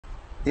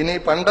ഇനി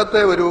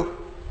പണ്ടത്തെ ഒരു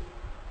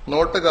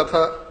നോട്ട് കഥ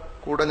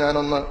കൂടെ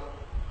ഞാനൊന്ന്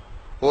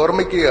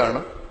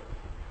ഓർമ്മിക്കുകയാണ്.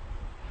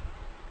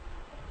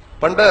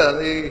 പണ്ട്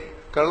ഈ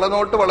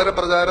കള്ളനോട്ട് വളരെ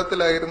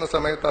പ്രചാരത്തിലായിരുന്ന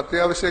സമയത്ത്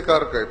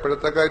അത്യാവശ്യക്കാർക്ക്,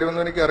 ഇപ്പോഴത്തെ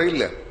കാര്യമൊന്നും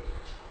എനിക്കറിയില്ല,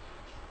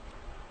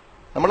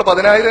 നമ്മൾ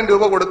 10,000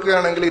 രൂപ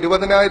കൊടുക്കുകയാണെങ്കിൽ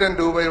 20,000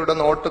 രൂപയുടെ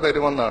നോട്ട്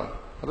തരുമെന്നാണ്.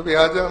 അത്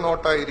വ്യാജ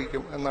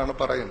നോട്ടായിരിക്കും എന്നാണ്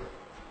പറയുന്നത്.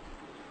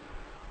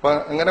 അപ്പൊ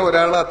അങ്ങനെ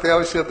ഒരാൾ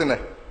അത്യാവശ്യത്തിന്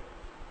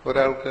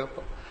ഒരാൾക്ക്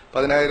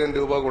 10,000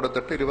 രൂപ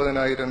കൊടുത്തിട്ട്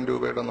 20,000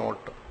 രൂപയുടെ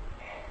നോട്ട്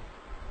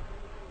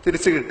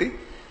തിരിച്ചു കിട്ടി.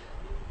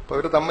 അപ്പൊ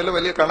ഇവർ തമ്മിൽ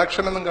വലിയ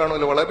കണക്ഷനൊന്നും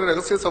കാണൂല, വളരെ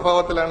രഹസ്യ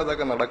സ്വഭാവത്തിലാണ്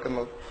ഇതൊക്കെ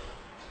നടക്കുന്നത്.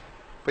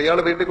 അപ്പൊ ഇയാൾ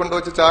വീട്ടിൽ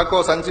കൊണ്ടുവച്ച് ചാക്കോ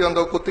സഞ്ചിയോ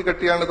എന്തോ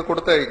കുത്തിക്കെട്ടിയാണ് ഇത്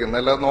കൊടുത്തയക്കുന്നത്.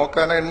 അല്ലാതെ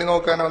നോക്കാനോ എണ്ണി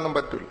നോക്കാനോ ഒന്നും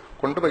പറ്റില്ല.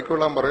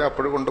 കൊണ്ടുപോയിക്കൊള്ളാൻ പറയും,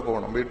 അപ്പോഴും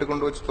കൊണ്ടുപോകണം. വീട്ടിൽ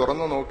കൊണ്ടുവച്ച്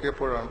തുറന്നു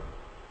നോക്കിയപ്പോഴാണ്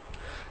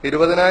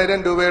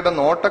 20,000 രൂപയുടെ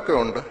നോട്ടൊക്കെ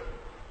ഉണ്ട്,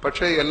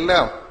 പക്ഷെ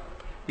എല്ലാം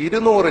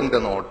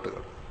 200-ന്റെ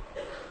നോട്ടുകൾ.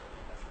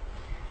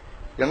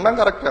 എണ്ണം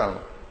കറക്റ്റാണ്,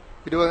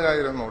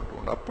 20,000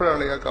 നോട്ടുമുണ്ട്.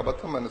 അപ്പോഴാണ് ഇയാൾക്ക്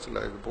അബദ്ധം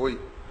മനസ്സിലായത്, പോയി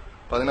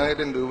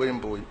 10,000 രൂപയും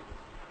പോയി.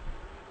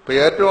 ഇപ്പൊ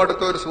ഏറ്റവും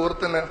അടുത്ത ഒരു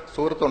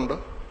സുഹൃത്തുണ്ട്.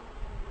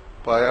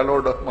 അപ്പൊ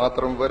അയാളോട്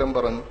മാത്രം വിവരം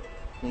പറഞ്ഞു,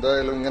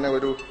 എന്തായാലും ഇങ്ങനെ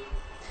ഒരു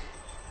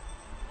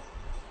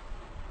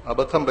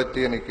അബദ്ധം പറ്റി,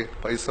 എനിക്ക്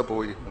പൈസ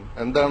പോയി.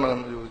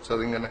 എന്താണെന്ന്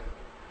ചോദിച്ചത്, ഇങ്ങനെ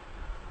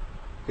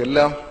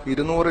എല്ലാം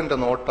 200-ന്റെ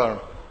നോട്ടാണ്.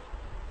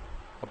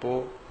 അപ്പോ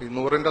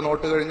 200-ന്റെ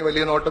നോട്ട് കഴിഞ്ഞ്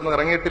വലിയ നോട്ടൊന്നും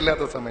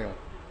ഇറങ്ങിയിട്ടില്ലാത്ത സമയമാണ്.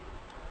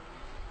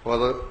 അപ്പൊ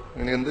അത്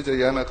ഇനി എന്ത്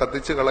ചെയ്യാനാ,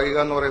 കത്തിച്ച് കളയുക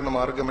എന്ന് പറയുന്ന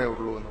മാർഗമേ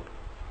ഉള്ളൂ എന്ന്.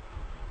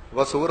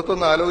 അപ്പൊ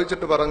സുഹൃത്തൊന്ന്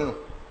ആലോചിച്ചിട്ട് പറഞ്ഞു,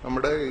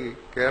 നമ്മുടെ ഈ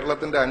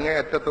കേരളത്തിന്റെ അങ്ങേ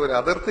അറ്റത്ത് ഒരു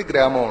അതിർത്തി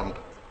ഗ്രാമമുണ്ട്,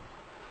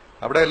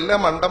 അവിടെ എല്ലാം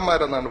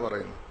മണ്ടന്മാരെന്നാണ്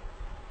പറയുന്നത്,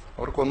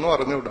 അവർക്കൊന്നും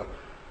അറിഞ്ഞുകൂടാ.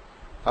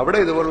 അവിടെ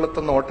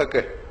ഇതുപോലത്തെ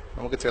നോട്ടൊക്കെ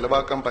നമുക്ക്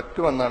ചെലവാക്കാൻ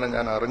പറ്റുമെന്നാണ്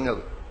ഞാൻ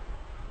അറിഞ്ഞത്.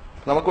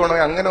 നമുക്ക്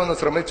വേണമെങ്കിൽ അങ്ങനെ ഒന്ന്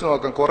ശ്രമിച്ചു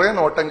നോക്കാം. കുറെ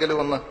നോട്ടെങ്കിലും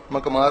ഒന്ന്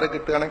നമുക്ക് മാറി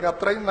കിട്ടുകയാണെങ്കിൽ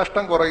അത്രയും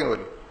നഷ്ടം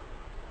കുറയുമല്ലോ.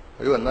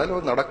 അയ്യോ,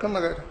 എന്നാലും നടക്കുന്ന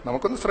കാര്യം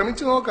നമുക്കൊന്ന്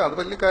ശ്രമിച്ചു നോക്കാം. അത്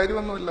വലിയ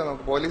കാര്യമൊന്നുമില്ല,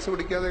 നമുക്ക് പോലീസ്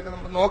പിടിക്കാതെയൊക്കെ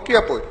നമ്മൾ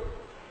നോക്കിയാൽ പോരും.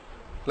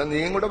 അല്ല,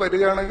 നീയും കൂടെ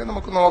വരികയാണെങ്കിൽ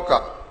നമുക്ക്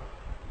നോക്കാം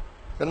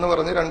എന്ന്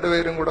പറഞ്ഞ്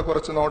രണ്ടുപേരും കൂടെ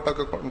കുറച്ച്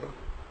നോട്ടൊക്കെ കൊണ്ട്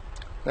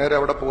നേരെ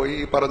അവിടെ പോയി.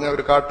 ഈ പറഞ്ഞ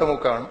ഒരു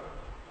കാട്ടുമുക്കാണ്.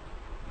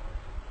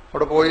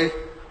 അവിടെ പോയി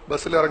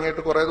ബസ്സിൽ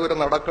ഇറങ്ങിയിട്ട് കുറെ ദൂരം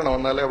നടക്കണം,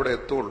 എന്നാലേ അവിടെ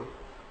എത്തുള്ളൂ.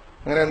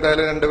 അങ്ങനെ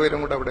എന്തായാലും രണ്ടുപേരും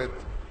കൂടെ അവിടെ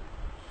എത്തി.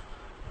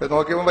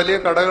 നോക്കിയപ്പോൾ വലിയ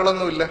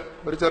കടകളൊന്നുമില്ല,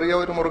 ഒരു ചെറിയ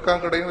ഒരു മുറുക്കാൻ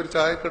കടയും ഒരു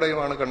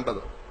ചായക്കടയുമാണ്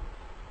കണ്ടത്.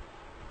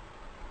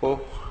 ഓ,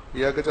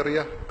 ഇയാൾക്ക് ചെറിയ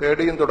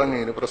പേടിയും തുടങ്ങി,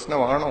 ഇനി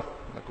പ്രശ്നമാണോ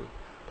എന്നൊക്കെ.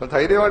 അപ്പൊ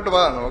ധൈര്യമായിട്ട്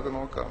വാ, നമുക്ക്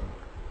നോക്കാം.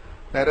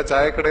 നേരെ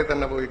ചായക്കടയിൽ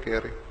തന്നെ പോയി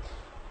കയറി.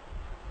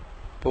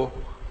 അപ്പോ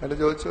അതിൽ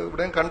ചോദിച്ചു,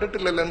 ഇവിടെയും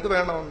കണ്ടിട്ടില്ലല്ലോ, എന്ത്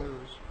വേണമെന്ന്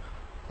ചോദിച്ചു.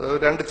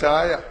 2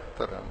 ചായ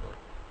തരാൻ പറഞ്ഞു.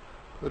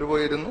 ഒരു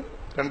പോയിരുന്നു,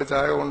 2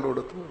 ചായ കൊണ്ടു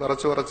കൊടുത്തു.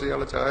 വിറച്ച്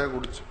ഇയാൾ ചായ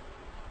കുടിച്ചു.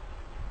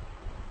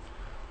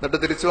 എന്നിട്ട്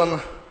തിരിച്ചു വന്ന്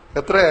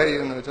എത്രയായി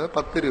എന്ന് ചോദിച്ചാൽ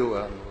 10 രൂപ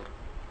എന്ന് പറഞ്ഞു.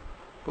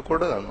 ഇപ്പൊ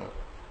കൊടുക്കാന്നു.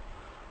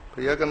 അപ്പൊ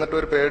ഇയാൾക്ക് എന്നിട്ട്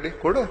ഒരു പേടി,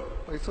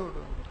 പൈസ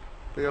കൊടു.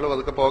 അപ്പൊ ഇയാൾ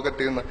പതുക്കെ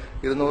പോക്കറ്റിൽ നിന്ന്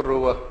 200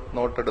 രൂപ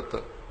നോട്ടെടുത്ത്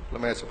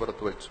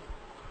മേശപ്പുറത്ത് വെച്ചു.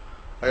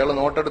 അയാൾ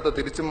നോട്ടെടുത്ത്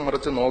തിരിച്ചും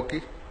മറിച്ച് നോക്കി.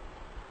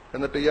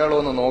 എന്നിട്ട്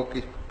ഇയാളൊന്ന്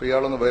നോക്കി. അപ്പൊ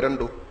ഇയാളൊന്ന്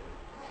വരണ്ടു.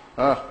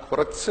 ആ,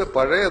 കുറച്ച്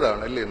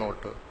പഴയതാണ് അല്ലേ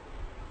നോട്ട്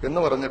എന്ന്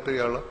പറഞ്ഞിട്ട്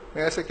ഇയാള്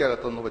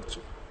മേശയ്ക്കകത്തൊന്ന് വെച്ചു.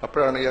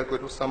 അപ്പോഴാണ്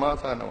ഇയാൾക്കൊരു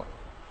സമാധാനമാണ്.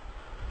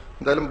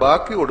 എന്തായാലും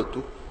ബാക്കി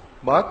കൊടുത്തു.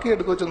 ബാക്കി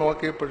എടുത്തു വെച്ച്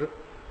നോക്കിയപ്പോൾ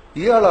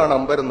ഇയാളാണ്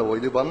അമ്പരന്ന്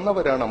പോയത്,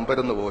 വന്നവരാണ്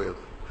അമ്പരന്ന്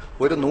പോയത്.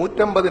 ഒരു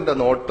 150-ന്റെ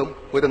നോട്ടും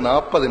ഒരു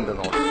 40-ന്റെ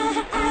നോട്ടും.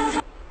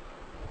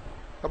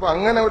 അപ്പൊ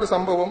അങ്ങനെ ഒരു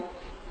സംഭവം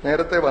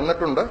നേരത്തെ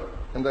വന്നിട്ടുണ്ട്.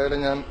 എന്തായാലും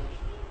ഞാൻ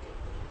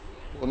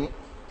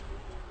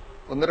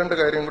ഒന്ന് രണ്ട്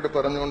കാര്യം കൂടി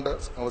പറഞ്ഞുകൊണ്ട്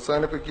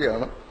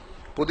അവസാനിപ്പിക്കുകയാണ്.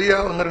 പുതിയ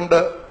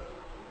 1-2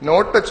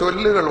 നോട്ട്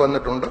ചൊല്ലുകൾ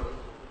വന്നിട്ടുണ്ട്.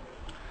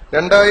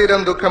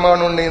 2000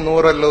 ദുഃഖമാണുണ്ണി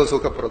 100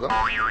 സുഖപ്രദം,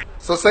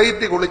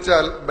 സൊസൈറ്റി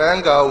കുളിച്ചാൽ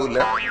ബാങ്ക് ആവൂല,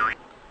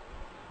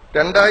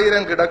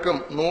 2000 കിടക്കും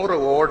 100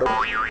 ഓടും,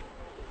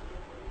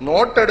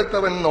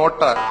 നോട്ടെടുത്തവൻ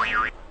നോട്ടാൽ.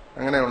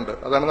 അങ്ങനെയുണ്ട്.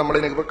 അതാണ് നമ്മൾ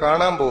ഇനിയിപ്പോ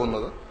കാണാൻ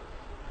പോകുന്നത്.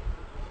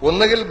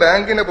 ഒന്നുകിൽ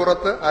ബാങ്കിന്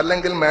പുറത്ത്,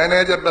 അല്ലെങ്കിൽ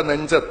മാനേജറുടെ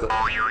നെഞ്ചത്ത്.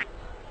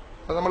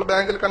 അത് നമ്മൾ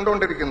ബാങ്കിൽ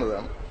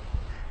കണ്ടുകൊണ്ടിരിക്കുന്നതാണ്.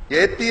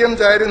 ATM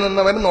ചാരി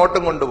നിന്നവൻ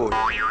നോട്ടും കൊണ്ടുപോയി.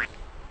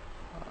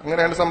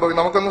 അങ്ങനെയാണ്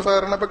സംഭവിക്കുന്നത്. നമുക്കൊന്നും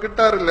സാധാരണ ഇപ്പൊ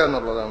കിട്ടാറില്ല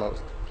എന്നുള്ളതാണ്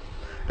അവസ്ഥ.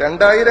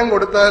 2000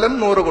 കൊടുത്താലും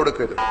 100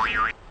 കൊടുക്കരുത്.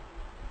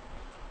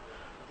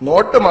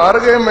 നോട്ട്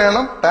മാറുകയും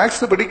വേണം,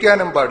 ടാക്സ്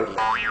പിടിക്കാനും പാടില്ല.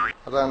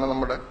 അതാണ്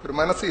നമ്മുടെ ഒരു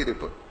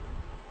മനസ്സിരിപ്പ്.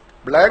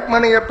 ബ്ലാക്ക്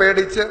മണിയെ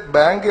പേടിച്ച്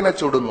ബാങ്കിനെ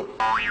ചുടുന്നു.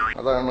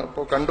 അതാണ്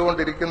ഇപ്പോ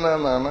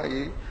കണ്ടുകൊണ്ടിരിക്കുന്നതെന്നാണ്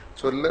ഈ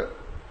ചൊല്ല്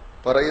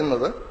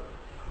പറയുന്നത്.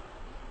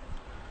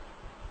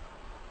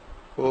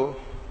 ഓ,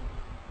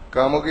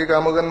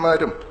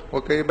 കാമുകന്മാരും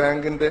ഒക്കെ ഈ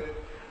ബാങ്കിന്റെ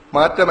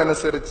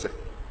മാറ്റമനുസരിച്ച്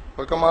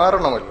ഒക്കെ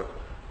മാറണമല്ലോ.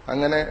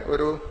 അങ്ങനെ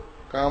ഒരു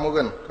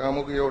കാമുകൻ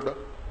കാമുകിയോട്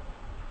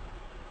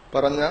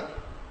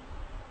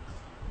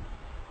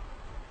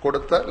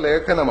കൊടുത്ത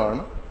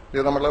ലേഖനമാണ്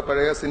ഇത്. നമ്മളെ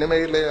പഴയ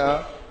സിനിമയിലെ ആ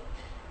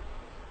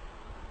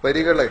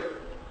വരികളെ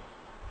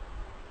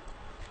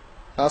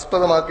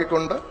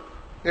ആസ്പദമാക്കിക്കൊണ്ട്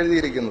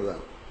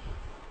എഴുതിയിരിക്കുന്നതാണ്.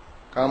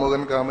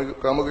 കാമുകൻ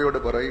കാമുകിയോട്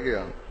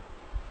പറയുകയാണ്,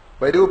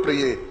 വരൂ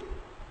പ്രിയേ,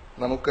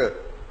 നമുക്ക്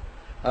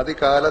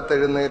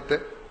അതികാലത്തെഴുന്നേറ്റ്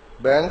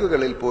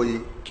ബാങ്കുകളിൽ പോയി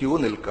ക്യൂ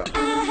നിൽക്കാം.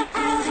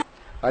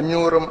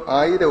 500-ഉം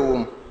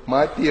 1000-ഉം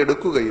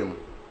മാറ്റിയെടുക്കുകയും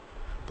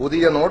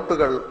പുതിയ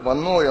നോട്ടുകൾ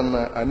വന്നോ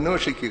എന്ന്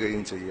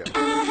അന്വേഷിക്കുകയും ചെയ്യാം.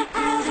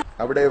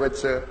 അവിടെ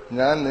വെച്ച്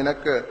ഞാൻ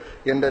നിനക്ക്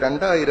എന്റെ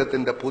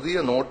 2000-ന്റെ പുതിയ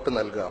നോട്ട്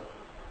നൽകാം.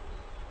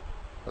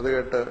 അത്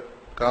കേട്ട്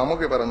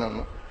കാമുകി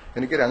പറഞ്ഞു,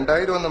 എനിക്ക്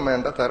 2000 ഒന്നും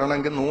വേണ്ട,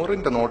 തരണമെങ്കിൽ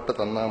 100-ന്റെ നോട്ട്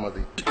തന്നാ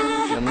മതി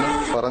എന്ന്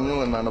പറഞ്ഞു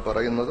എന്നാണ്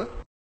പറയുന്നത്.